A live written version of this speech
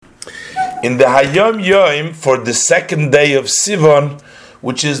In the Hayom Yom for the second day of Sivan,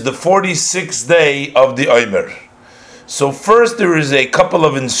 which is the 46th day of the Omer. So first there is a couple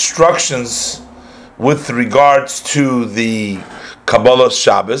of instructions with regards to the Kabbalah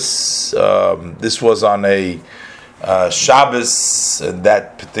Shabbos. This was on a Shabbos in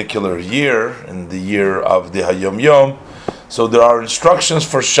that particular year, in the year of the Hayom Yom. So there are instructions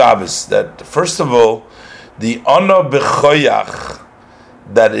for Shabbos that, first of all, the Ono B'choyach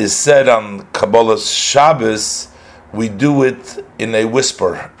that is said on Kabbalah Shabbos, we do it in a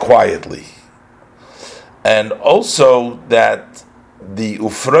whisper, quietly. And also that the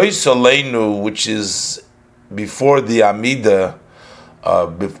Ufroi Soleinu, which is before the Amida,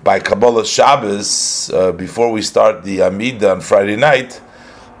 by Kabbalah Shabbos, before we start the Amida on Friday night,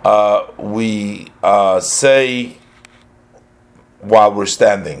 we say while we're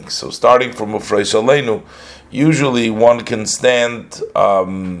standing. So starting from Ufroi Soleinu, usually one can stand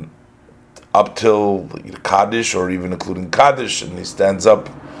up till Kaddish, or even including Kaddish, and he stands up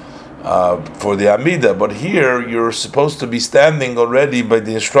for the Amida. But here, you're supposed to be standing already, by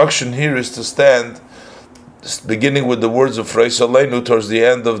the instruction here is to stand, beginning with the words of Ufroi Soleinu towards the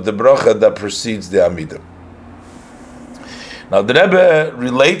end of the bracha that precedes the Amida. Now the Rebbe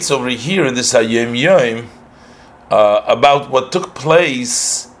relates over here in this Hayom Yom about what took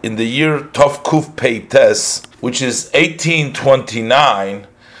place in the year Tov Kuf Pei Tes, which is 1829,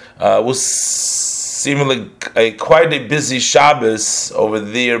 was seemingly quite a busy Shabbos over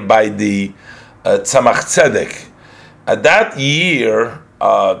there by the Tzemach Tzedek. At that year,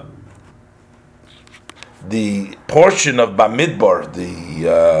 the portion of Bamidbar,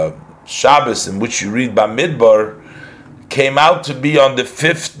 the Shabbos in which you read Bamidbar, came out to be on the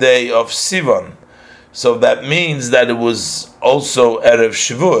 5th day of Sivan. So that means that it was also Erev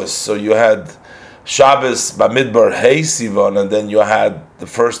Shavuos. So you had Shabbos Bamidbar Hey Sivan, and then you had the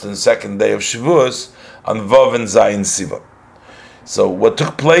first and second day of Shavuos on Vav and Zayin Sivan. So what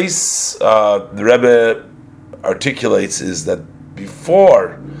took place, the Rebbe articulates, is that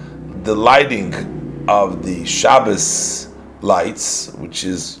before the lighting of the Shabbos lights, which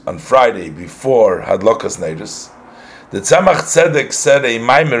is on Friday before Hadlokas Neiros, the Tzemach Tzedek said a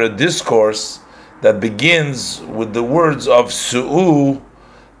maimer, a discourse, that begins with the words of Su'u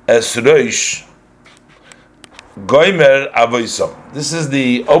Es Rosh Goimer Avoisam. This is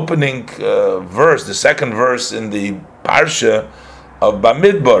the opening verse, the second verse in the Parsha of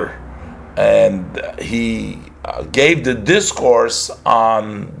Bamidbar, and he gave the discourse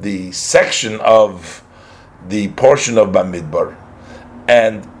on the section of the portion of Bamidbar.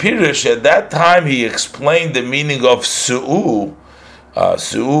 And Pirush, at that time, he explained the meaning of Su'u.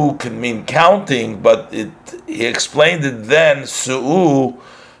 Su'u can mean counting, but he explained it then, Su'u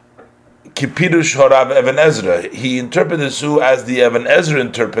Kipirush Horav Even Ezra. He interpreted Su'u as the Even Ezra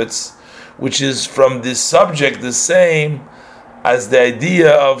interprets, which is from this subject the same as the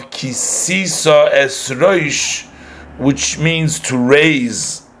idea of Kisisa Es Rosh, which means to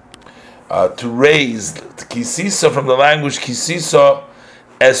raise. Kisisa from the language Kisisa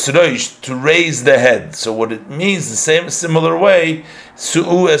Es Rosh, to raise the head. So what it means, the same similar way,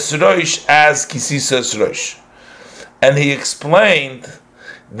 Su'u Es Rosh as Kisisa Es Rosh. And he explained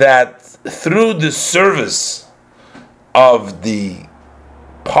that through the service of the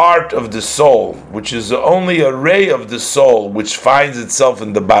part of the soul, which is only a ray of the soul which finds itself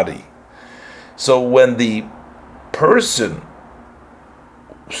in the body. So when the person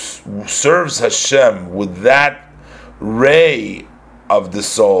serves Hashem with that ray of the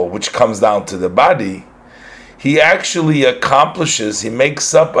soul which comes down to the body, he actually accomplishes, he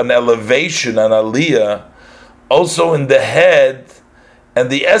makes up an elevation, an aliyah, also in the head and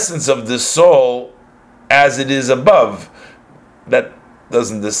the essence of the soul as it is above, that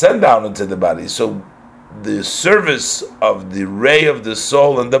doesn't descend down into the body. So the service of the ray of the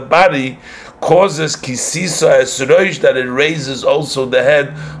soul in the body causes kisisa es rosh, that it raises also the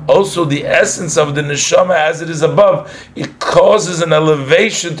head, also the essence of the neshama as it is above. It causes an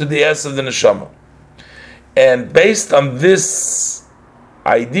elevation to the essence of the neshama. And based on this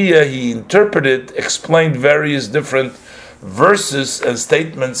idea, he explained various different verses and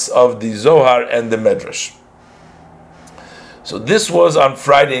statements of the Zohar and the Medrash. So this was on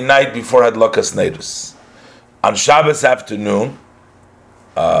Friday night before Hadlokas Neiros. On Shabbos afternoon,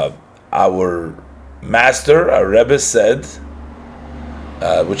 our master, our Rebbe said,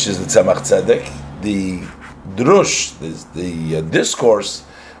 which is the Tzemach Tzedek, the drush, the discourse,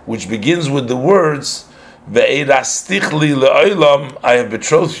 which begins with the words, Ve'erastich li le'olam, I have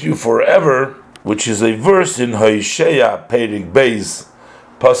betrothed you forever, which is a verse in Hosea Perik Beis,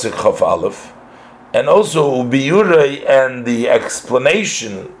 Pasuk Chaf Aleph, and also Ubiyurei, and the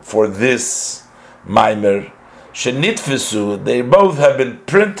explanation for this Maimer, Shenitfisu, they both have been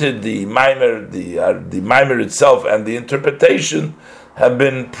printed, the Maimer itself and the interpretation have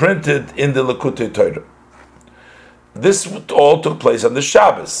been printed in the Likutei Torah. This all took place on the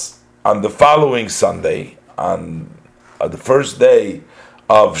Shabbos. On the following Sunday, on the first day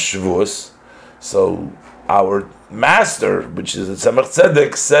of Shavuos, so our master, which is the Tzemach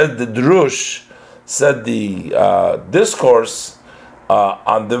Tzedek, said the Drush, said the discourse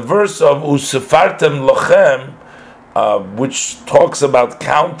on the verse of Usefartem Lochem, which talks about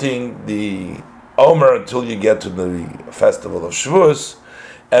counting the Omer until you get to the festival of Shavuos,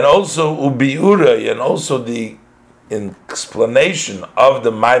 and also Ubiura, and also the explanation of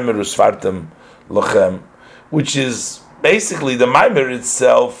the Maimer Usefartem Lochem, which is basically the Maimer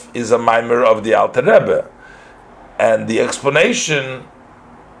itself is a Maimer of the Alter Rebbe, and the explanation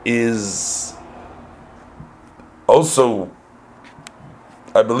is also,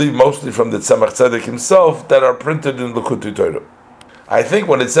 I believe, mostly from the Tzemach Tzedek himself, that are printed in Likutei Torah. I think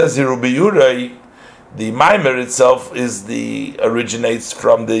when it says here Ubi Yurei, the Maimer itself originates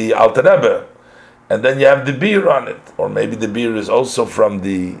from the Alter Rebbe, and then you have the beer on it, or maybe the beer is also from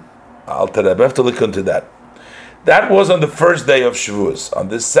the Alter Rebbe. I have to look into that. That was on the first day of Shavuos. On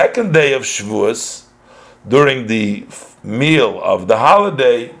the second day of Shavuos, during the meal of the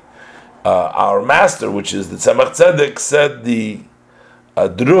holiday, our master, which is the Tzemach Tzedek, said the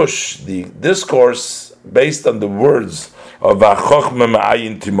drush, the discourse based on the words of V'chochma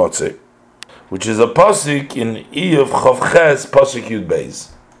Ma'ayin Timotze, which is a pasuk in Iyov Chavches pasuk Yud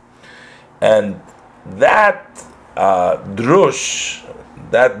Beis, and that drush,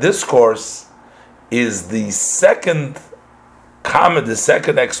 that discourse, is the second comment, the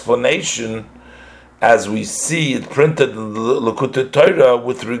second explanation, as we see it printed in Likutei Torah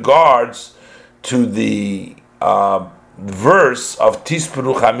with regards to the verse of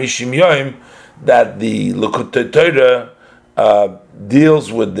Tispuru Chamishim Yom, that the Likutei Torah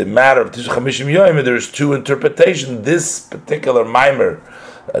deals with the matter of Tispuru Chamishim Yom, and there's two interpretations. This particular Maimer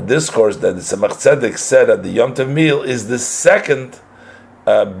discourse that the Tzemach Tzedek said at the Yom Tov meal is the second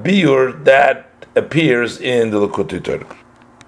biur that appears in the Likutei Torah.